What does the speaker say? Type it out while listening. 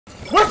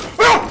What?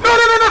 Oh, no,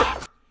 no, no,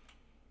 no!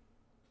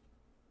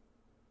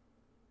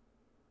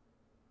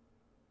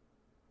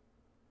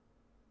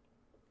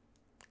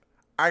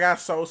 I got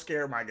so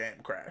scared my game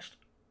crashed.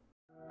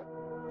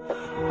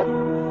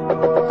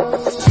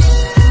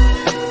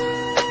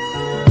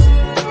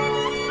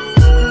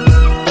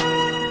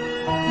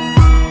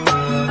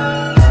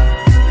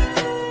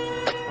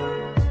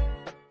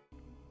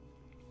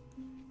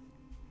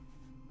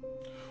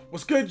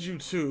 What's good,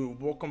 YouTube?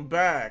 Welcome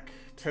back.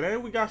 Today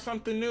we got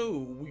something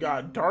new. We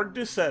got Dark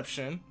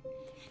Deception.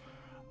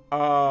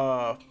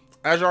 As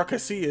y'all can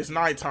see, it's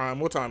nighttime.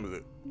 What time is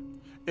it?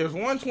 It's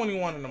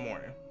 1:21 in the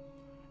morning.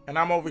 And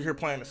I'm over here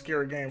playing a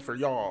scary game for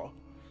y'all.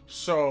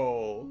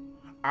 So,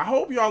 I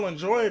hope y'all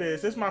enjoy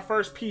this. This is my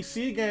first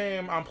PC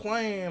game I'm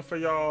playing for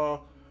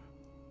y'all.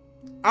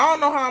 I don't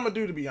know how I'm gonna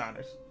do, to be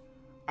honest.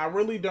 I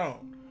really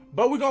don't.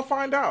 But we're gonna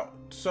find out.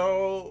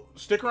 So,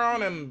 stick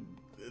around and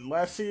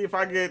let's see if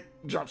I get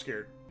jump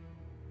scared.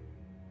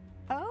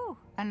 Oh,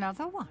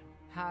 another one.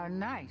 How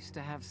nice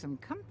to have some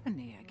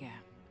company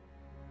again.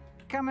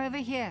 Come over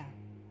here.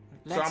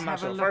 So I'm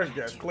not your first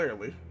guest,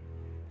 clearly.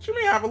 What you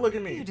mean have a look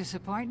at me? You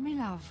disappoint me,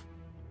 love.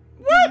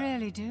 What? You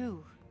really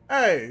do.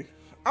 Hey,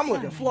 I'm So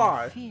looking many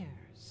fly.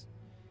 fears.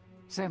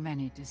 So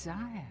many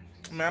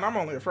desires. Man, I'm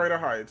only afraid of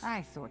heights.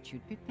 I thought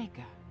you'd be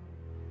bigger.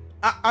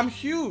 I'm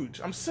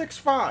huge. I'm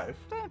 6'5".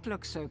 Don't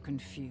look so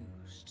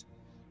confused.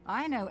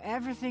 I know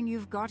everything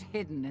you've got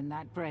hidden in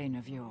that brain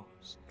of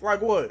yours.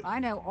 Like what? I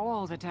know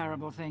all the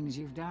terrible things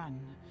you've done.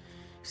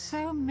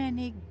 So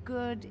many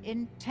good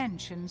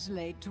intentions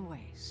laid to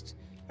waste.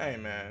 Hey,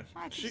 man.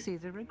 I can see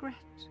the regret.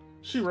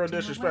 She real eating away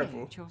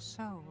disrespectful. at your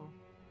soul.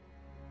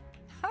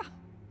 Ha!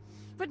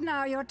 But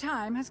now your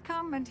time has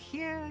come, and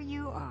here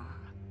you are,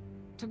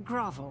 to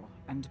grovel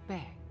and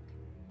beg.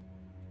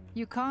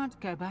 You can't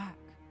go back.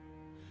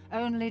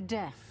 Only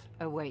death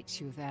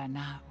awaits you there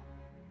now.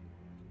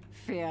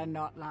 Fear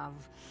not,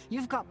 love.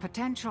 You've got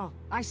potential.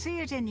 I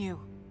see it in you,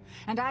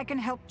 and I can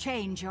help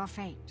change your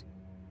fate.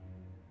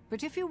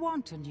 But if you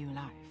want a new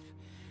life,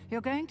 you're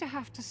going to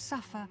have to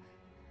suffer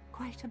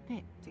quite a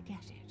bit to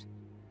get it.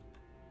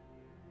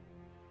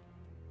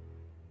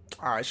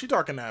 Alright, she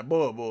talking that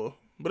bull.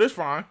 But it's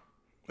fine.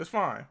 It's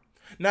fine.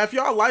 Now if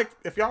y'all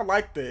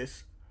like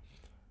this,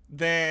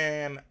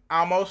 then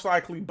I'll most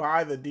likely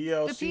buy the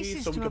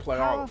DLC so we can play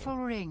all of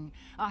them. Ring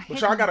are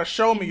but y'all gotta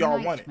show me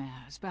y'all want it.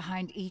 Nightmares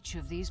behind each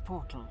of these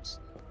portals.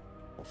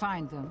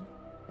 Find them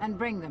and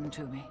bring them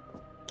to me.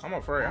 I'm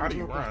afraid. How do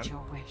you You'll run? get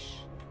your wish.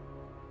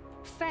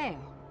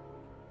 Fail,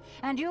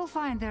 and you'll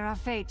find there are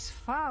fates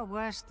far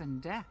worse than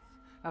death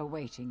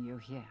awaiting you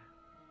here.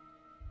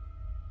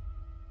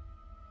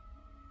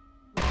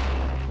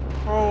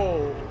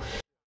 Oh,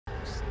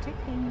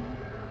 Sticking.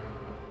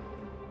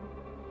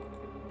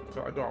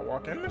 so do I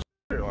walk in this?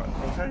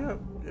 Like, okay,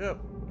 yep.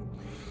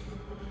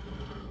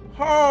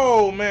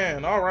 Oh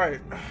man, all right.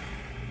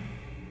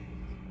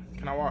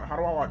 Can I walk? How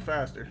do I walk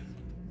faster?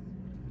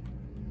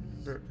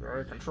 All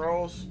right,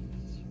 controls.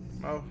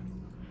 No.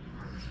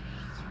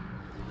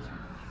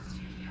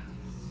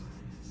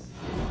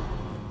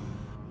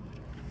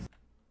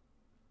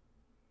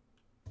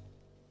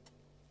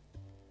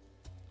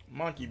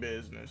 Monkey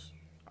business.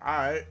 All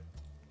right.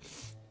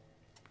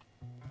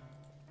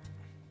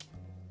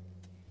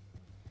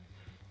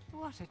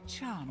 What a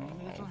charming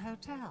little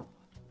hotel.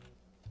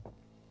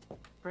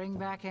 Bring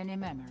back any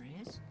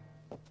memories?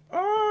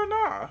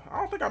 Nah. I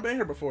don't think I've been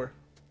here before.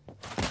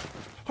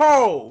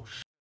 Oh,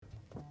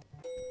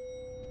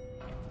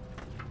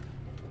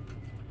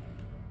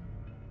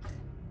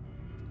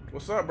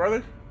 what's up,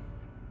 brother?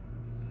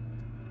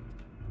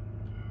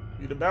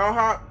 You the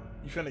bellhop?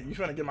 You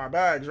finna get my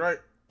bags, right?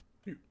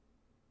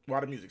 Why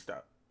the music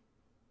stop?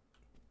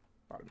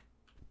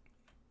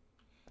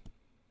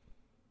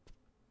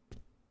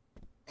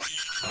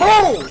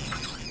 Oh!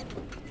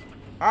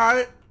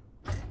 Alright.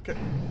 Okay.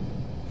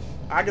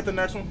 I get the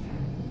next one.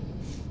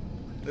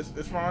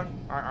 It's fine.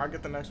 I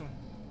get the next one.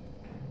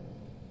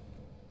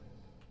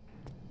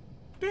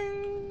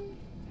 Ding!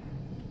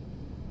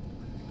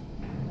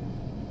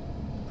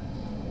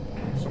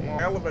 It's a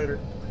long elevator.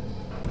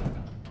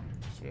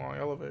 It's a long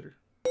elevator.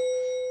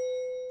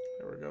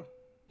 There we go.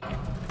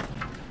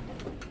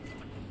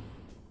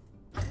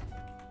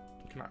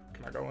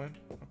 Can I go in?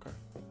 Okay.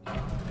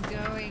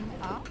 Going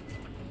up?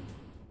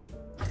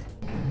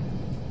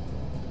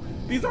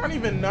 These aren't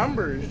even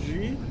numbers,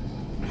 G.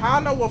 How I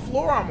know what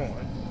floor I'm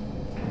on?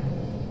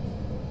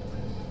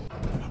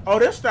 Oh,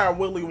 this that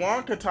Willy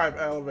Wonka type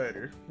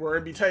elevator where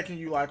it be taking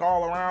you like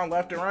all around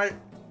left and right.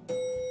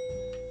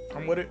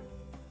 I'm with it.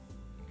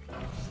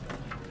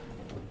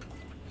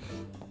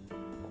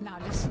 Now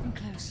listen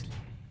closely.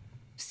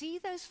 See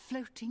those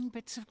floating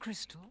bits of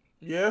crystal?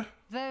 Yeah.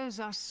 Those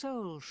are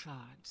soul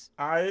shards.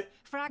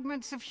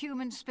 Fragments of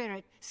human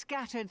spirit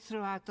scattered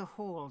throughout the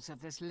halls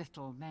of this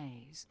little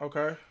maze.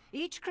 Okay.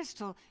 Each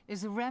crystal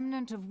is a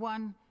remnant of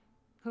one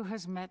who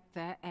has met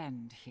their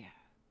end here.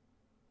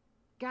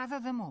 Gather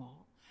them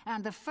all,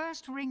 and the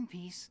first ring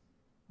piece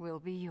will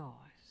be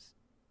yours.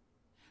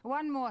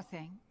 One more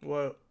thing.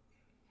 What?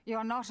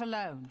 You're not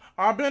alone.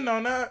 I've been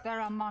on that. There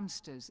are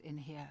monsters in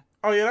here.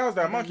 Oh yeah, that was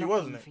that They're monkey,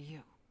 wasn't looking it? for you.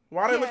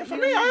 Why are they looking for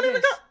me? you I need ain't even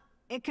this. got.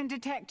 It can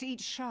detect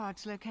each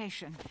shard's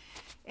location.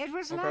 It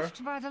was Okay.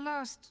 left by the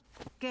last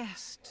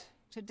guest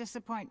to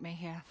disappoint me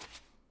here.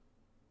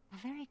 A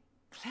very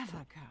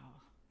clever girl.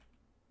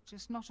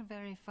 Just not a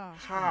very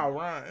fast How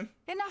one. run?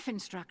 Enough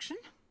instruction.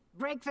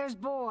 Break those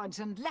boards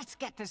and let's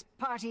get this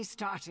party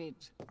started.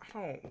 I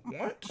don't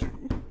want to.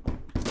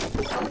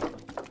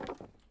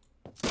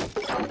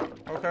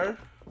 Okay.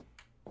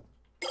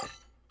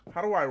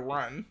 How do I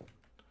run?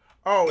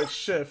 Oh, it's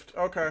shift.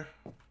 Okay.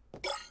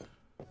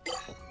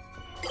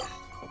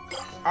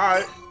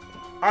 Alright.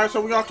 Alright, so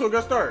we off to a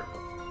good start.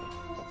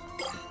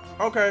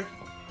 Okay.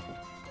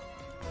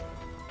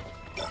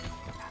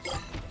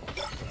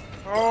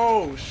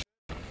 Oh, sh.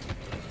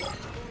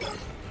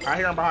 I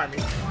hear him behind me.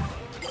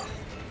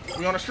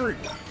 We on the street.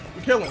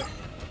 We killing it.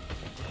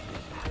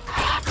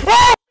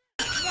 Oh!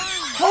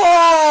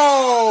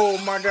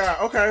 Oh my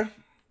god. Okay.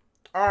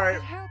 All right.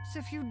 It helps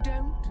if you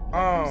don't.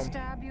 Let them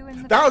stab you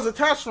in the That was a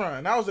test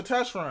run. That was a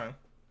test run.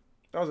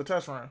 That was a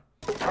test run.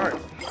 All right.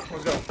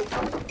 Let's go.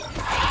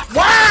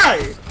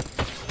 Why?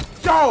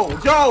 Yo,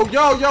 yo,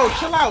 yo, yo.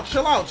 Chill out.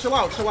 Chill out. Chill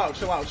out. Chill out.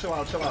 Chill out. Chill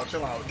out. Chill out.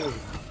 Chill out, dude.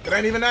 It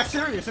ain't even that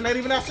serious. It ain't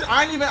even that serious.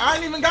 I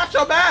ain't even got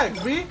your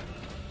bags, B.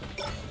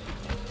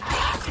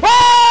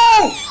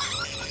 Oh!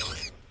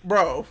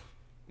 Bro,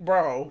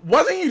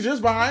 wasn't he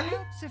just behind me?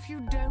 if you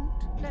don't,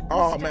 let them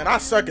Oh stab man, you I in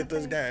suck the at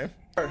this face.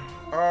 game.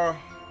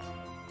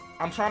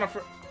 I'm trying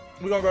to.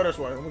 We're gonna go this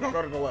way. We're gonna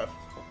go to the left.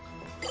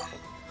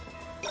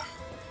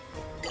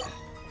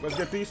 Let's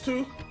get these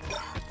two.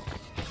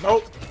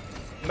 Nope.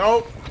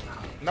 Nope.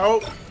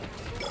 Nope.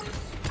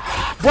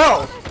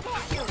 Bro,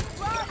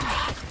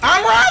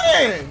 I'm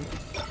running.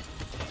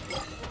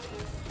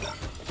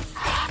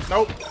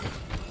 Nope.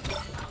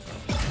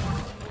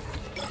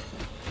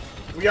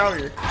 We out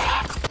here.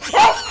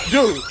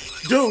 Oh,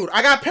 dude,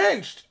 I got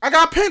pinched. I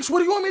got pinched. What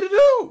do you want me to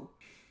do?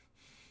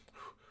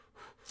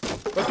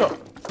 Let's go.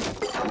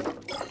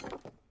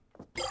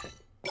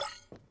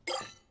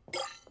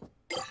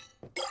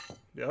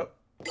 Yep.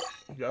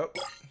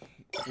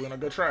 We're on a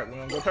good track.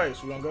 We're on good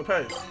pace. We're on good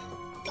pace.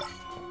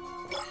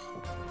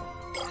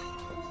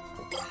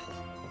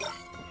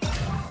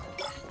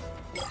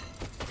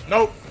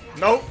 Nope.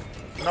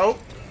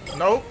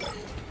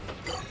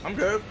 I'm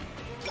good.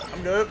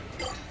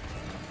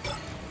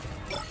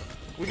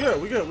 We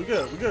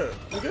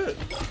good.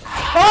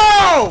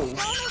 Oh!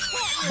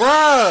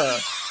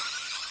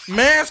 Bruh!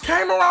 Mans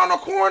came around the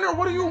corner.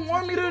 What do you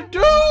want me to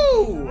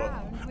do?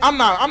 I'm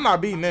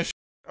not beating this shit.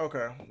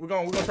 Okay, we're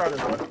gonna try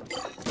this way.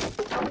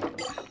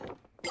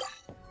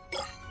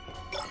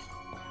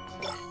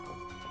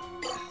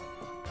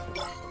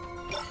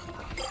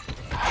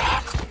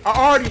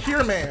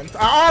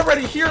 I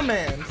already hear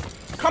mans.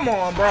 Come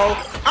on, bro.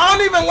 I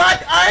don't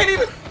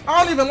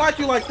even like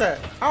you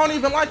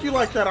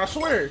like that. I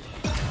swear.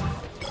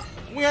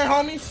 We ain't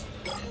homies.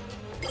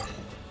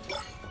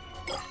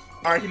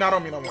 Alright, he not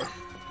on me no more.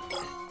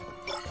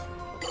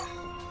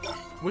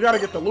 We gotta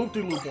get the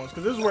loop-de-loop ones,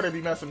 because this is where they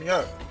be messing me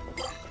up.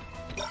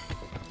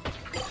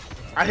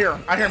 I hear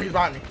him. He's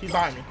behind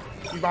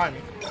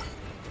me.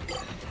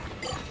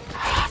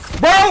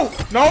 Bro!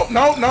 No.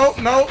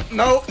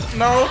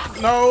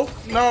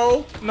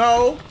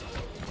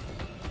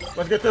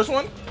 Let's get this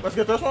one. Let's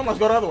go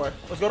the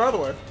other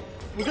way.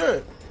 We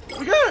good.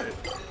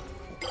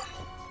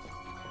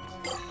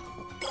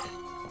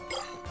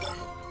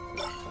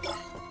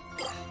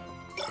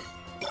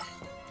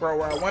 Bro,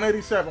 we're at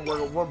 187.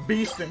 We're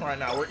beasting right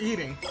now. We're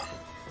eating.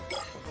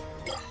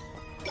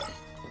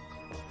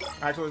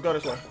 Actually, let's go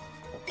this way.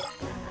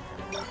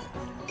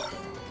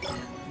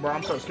 Bro,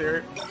 I'm so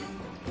scared.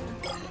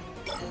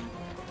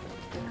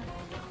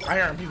 I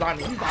hear him. He's behind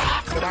me.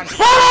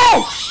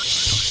 Oh!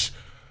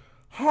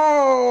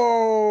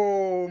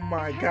 Oh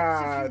my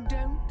god. If you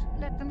don't,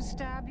 let them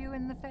stab you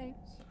in the face.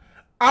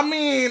 I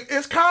mean,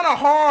 it's kind of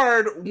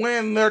hard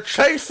when they're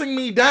chasing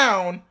me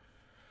down.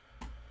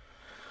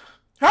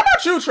 How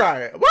about you try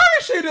it? Why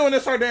is she doing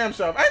this her damn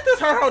self? Ain't this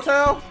her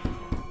hotel?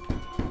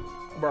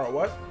 Bro,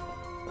 what?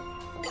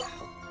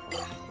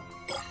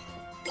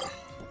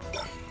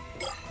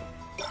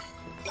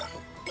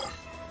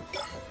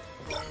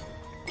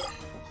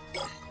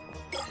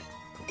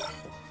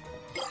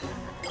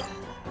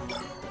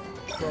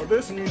 Bro,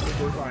 this music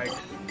is like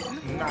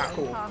not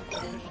cool.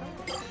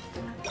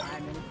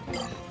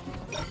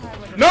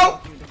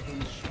 Nope.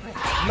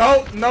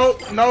 No.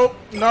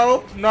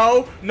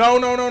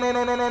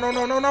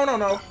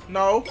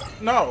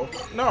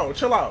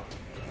 Chill out.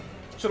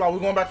 We're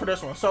going back for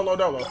this one. Solo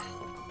dolo.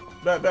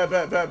 Bet.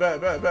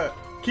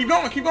 Keep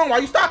going. Why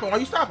you stopping?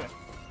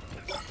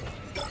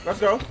 Let's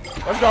go.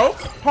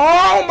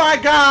 Oh my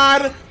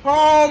god.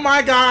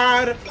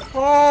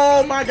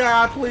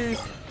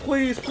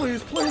 Please.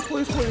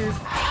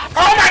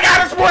 Oh my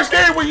god, it's more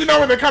scary when you know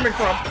where they're coming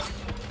from.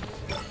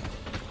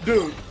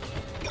 Dude,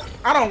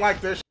 I don't like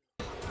this.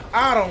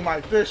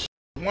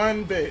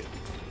 One bit.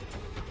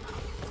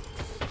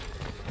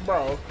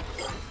 Bro.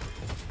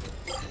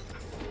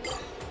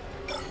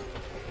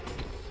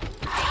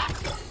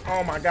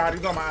 Oh my god,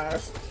 he's on my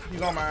ass.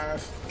 He's on my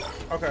ass.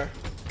 Okay.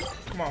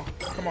 Come on.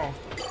 Come on.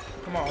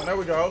 Come on. There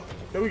we go.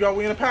 There we go.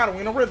 We in a pattern.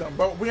 We in a rhythm.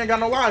 But we ain't got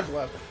no lives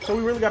left. So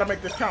we really got to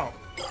make this count.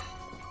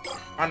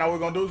 I know what we're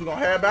going to do is we're going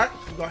to head back.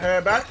 We're going to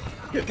head back.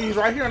 Get these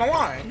right here in a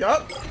line.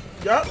 Yup.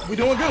 Yup. We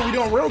doing good. We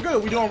doing real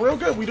good. We doing real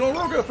good. We doing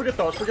real good. Forget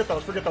those. Forget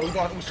those. Forget those.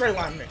 We straight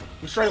lining it.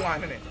 We straight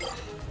lining it.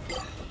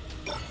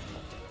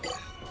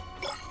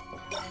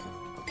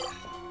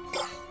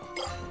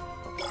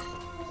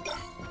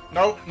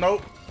 Nope.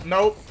 Nope.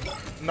 Nope.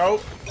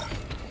 Nope.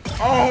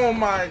 Oh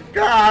my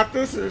god,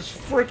 this is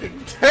freaking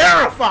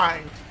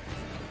terrifying!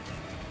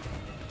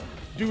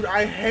 Dude,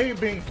 I hate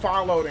being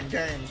followed in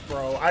games,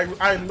 bro.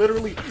 I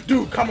literally...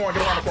 Dude, come on,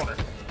 get around the corner.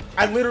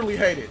 I literally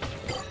hate it.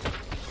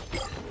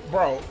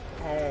 Bro,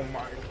 oh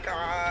my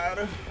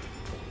god.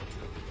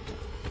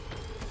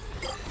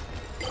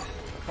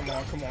 Come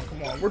on, come on,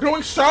 come on. We're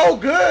doing so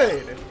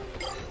good!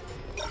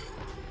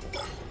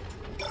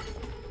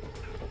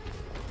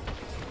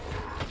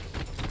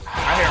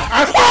 I hear him.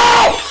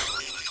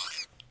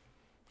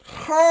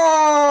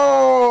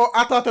 Oh!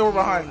 I thought they were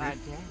behind me.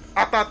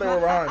 I thought they were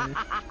behind me.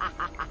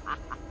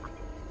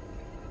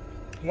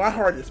 My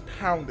heart is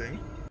pounding.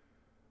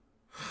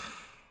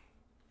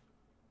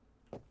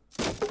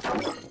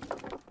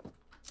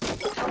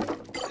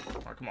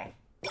 Alright, come on.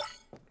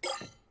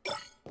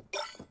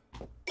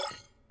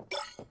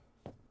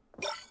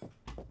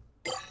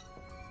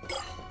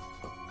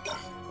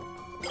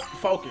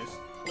 Focus.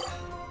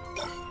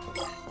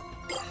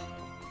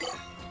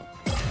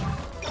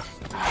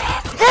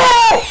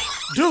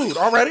 Dude,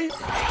 already?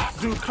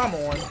 Dude, come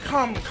on.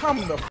 Come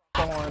the f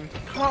on.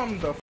 Come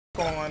the f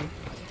on.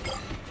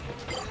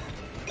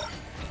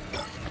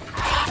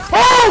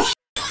 Oh!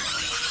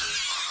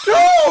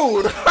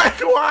 Dude! Like,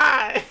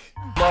 why?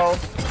 Bro,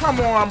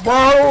 come on,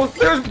 bro.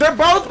 They're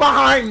both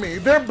behind me.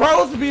 They're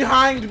both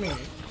behind me.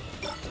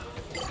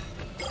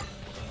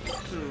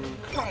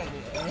 Dude, come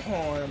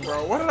on,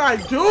 bro. What did I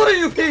do to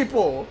you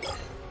people?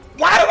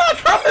 Why did I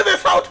come to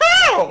this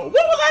hotel? What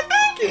was I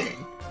thinking?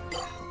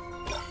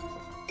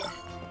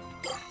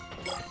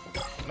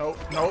 Nope,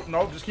 nope,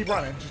 nope. Just keep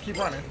running. Just keep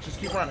running. Just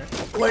keep running.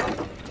 Click.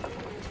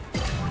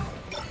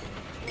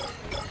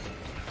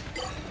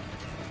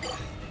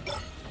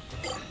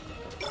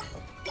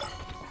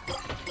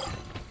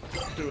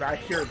 Dude, I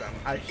hear them.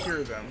 I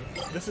hear them.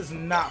 This is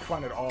not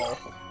fun at all.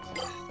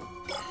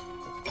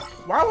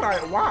 Why would I?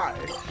 Why?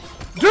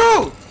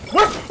 Dude!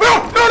 What?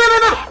 No! No! No!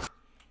 No! No!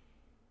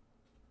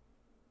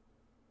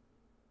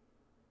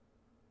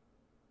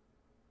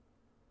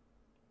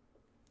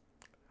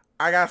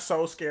 I got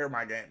so scared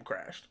my game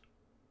crashed.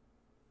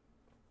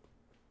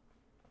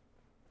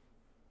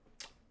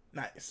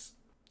 Nice.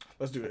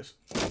 Let's do this.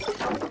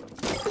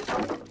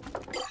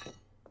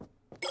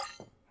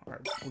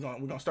 Alright,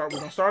 we're gonna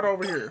start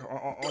over here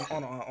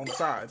on the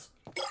sides.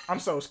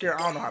 I'm so scared I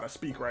don't know how to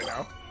speak right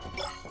now.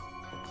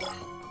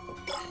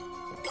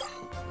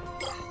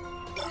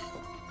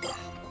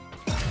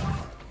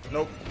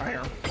 Nope, I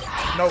hear him.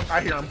 Nope,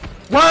 I hear him.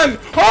 Run!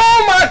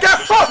 Oh my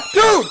god! Oh,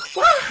 dude!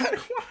 What?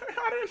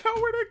 I didn't know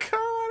where to go.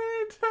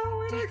 I didn't know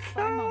where to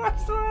go. I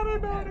swear I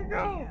didn't know where to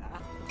go.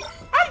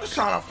 I'm just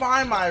trying to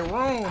find my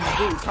room.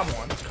 Dude, come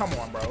on. Come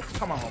on, bro.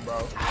 Come on,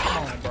 bro.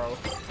 Come on, bro.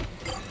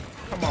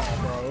 Come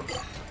on, bro.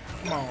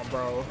 Come on,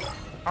 bro.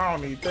 I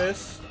don't need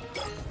this.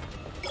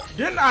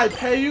 Didn't I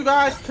pay you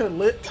guys to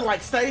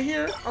like stay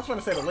here? I was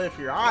gonna say to live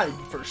here. I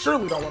for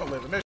surely don't want to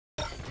live in this.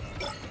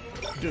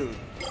 Dude.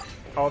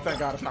 Oh, thank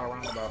God it's not a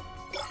roundabout.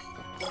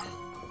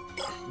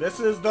 This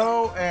is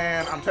though,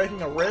 and I'm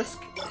taking a risk.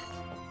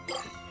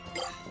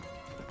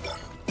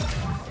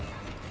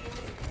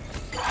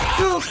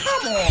 Dude,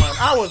 come on!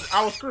 I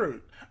was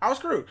screwed. I was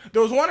screwed.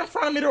 There was one in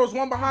front of me. There was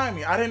one behind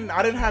me. I didn't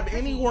have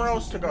anywhere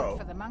else to go.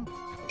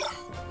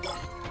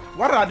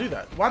 Why did I do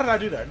that? Why did I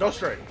do that? Go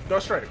straight. Go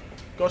straight.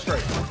 Go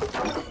straight.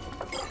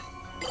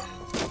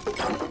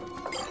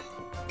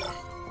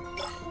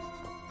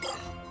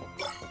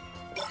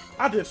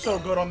 I did so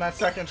good on that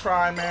second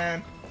try,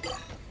 man.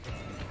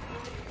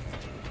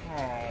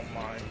 Oh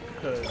my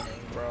goodness,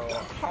 bro.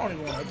 I don't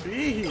even want to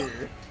be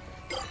here.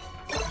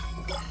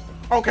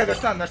 Okay, they're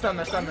stunned, they're stunned,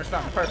 they're stunned, they're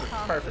stunned. Perfect,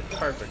 perfect,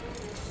 perfect.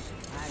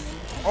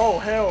 Oh,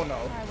 hell no.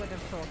 I would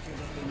have thought you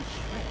would have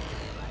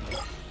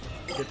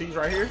been. Get these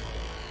right here.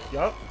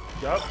 Yup,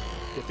 yup.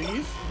 Get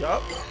these.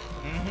 Yup.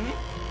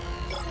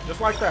 Mm-hmm.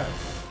 Just like that.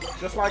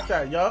 Just like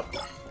that. Yup.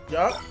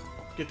 Yup.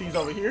 Get these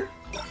over here.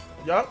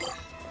 Yup.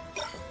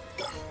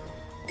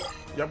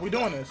 Yup, we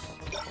doing this.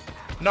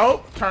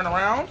 Nope. Turn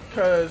around.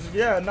 Because,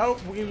 yeah,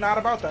 nope. We not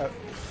about that.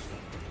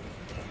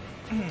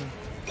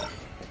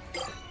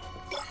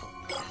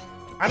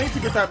 I need to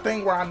get that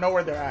thing where I know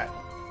where they're at.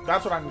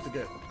 That's what I need to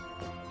get.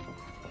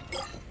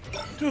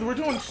 Dude, we're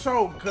doing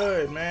so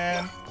good,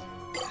 man.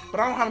 But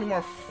I don't have any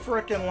more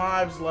freaking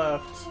lives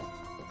left.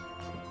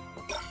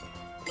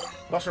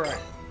 Bust a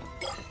right.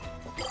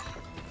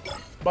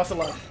 Bust a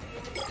left.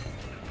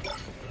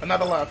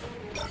 Another left.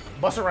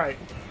 Bust a right.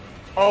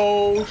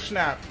 Oh,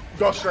 snap.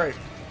 Go straight.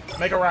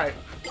 Make a right.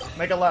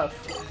 Make a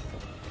left.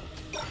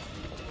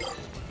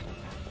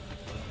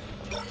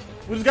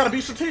 We just gotta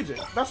be strategic.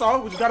 That's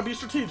all. We just gotta be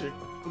strategic.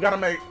 We gotta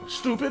make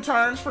stupid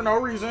turns for no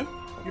reason.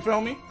 You feel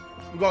me?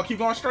 We're gonna keep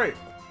going straight.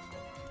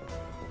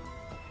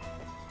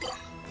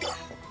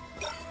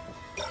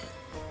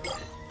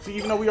 See,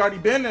 even though we already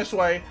been this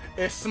way,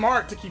 it's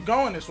smart to keep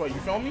going this way. You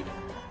feel me?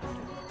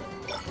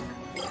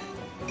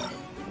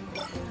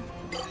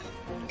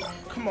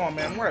 Come on,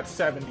 man. We're at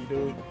 70,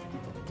 dude.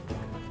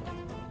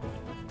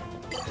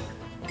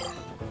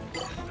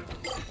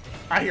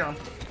 I hear him.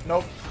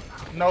 Nope.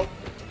 Nope.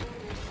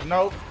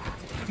 Nope.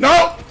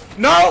 Nope.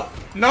 Nope.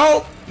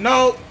 Nope.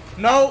 Nope.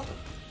 Nope.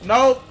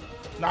 Nope.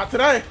 Not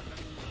today.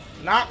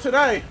 Not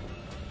today.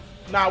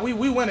 Nah, we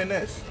winning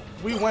this.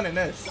 We winning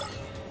this.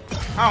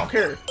 I don't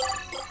care.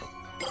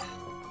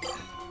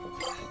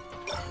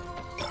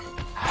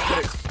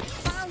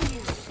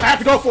 I have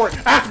to go for it.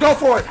 I have to go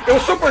for it. It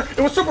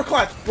was super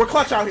clutch. We're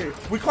clutch out here.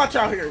 We clutch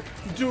out here.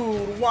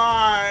 Dude,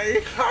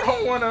 why? I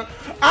don't wanna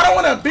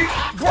beat.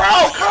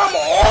 Bro, come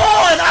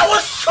on! I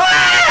was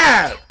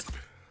trapped!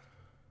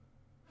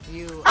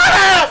 I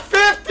have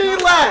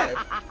 50 left!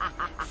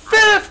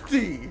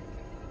 50!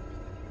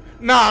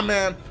 Nah,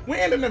 man. We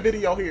ending the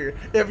video here.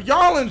 If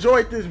y'all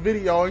enjoyed this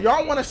video and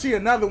y'all want to see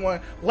another one,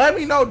 let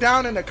me know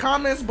down in the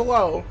comments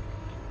below.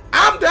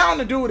 I'm down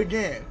to do it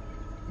again.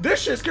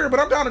 This shit's scary, but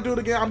I'm down to do it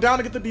again. I'm down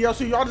to get the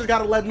DLC. Y'all just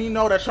gotta let me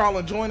know that y'all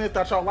enjoying it,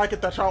 that y'all like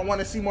it, that y'all want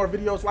to see more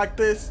videos like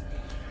this.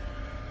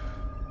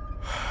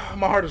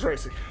 My heart is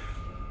racing.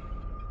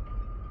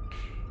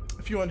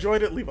 If you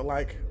enjoyed it, leave a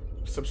like,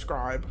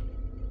 subscribe.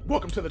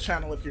 Welcome to the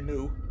channel if you're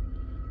new.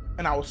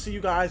 And I will see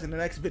you guys in the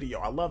next video.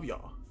 I love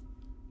y'all.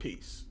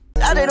 Peace.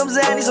 I did them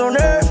Zannies on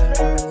Earth.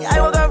 I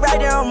woke up right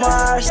there on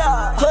Mars.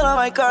 Pull on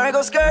my car and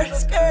go skirt.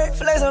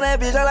 Flex on that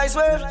bitch, I like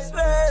swerve.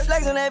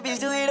 Flex on that bitch,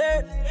 do it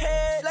hurt.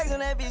 Flex on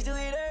that bitch, do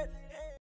it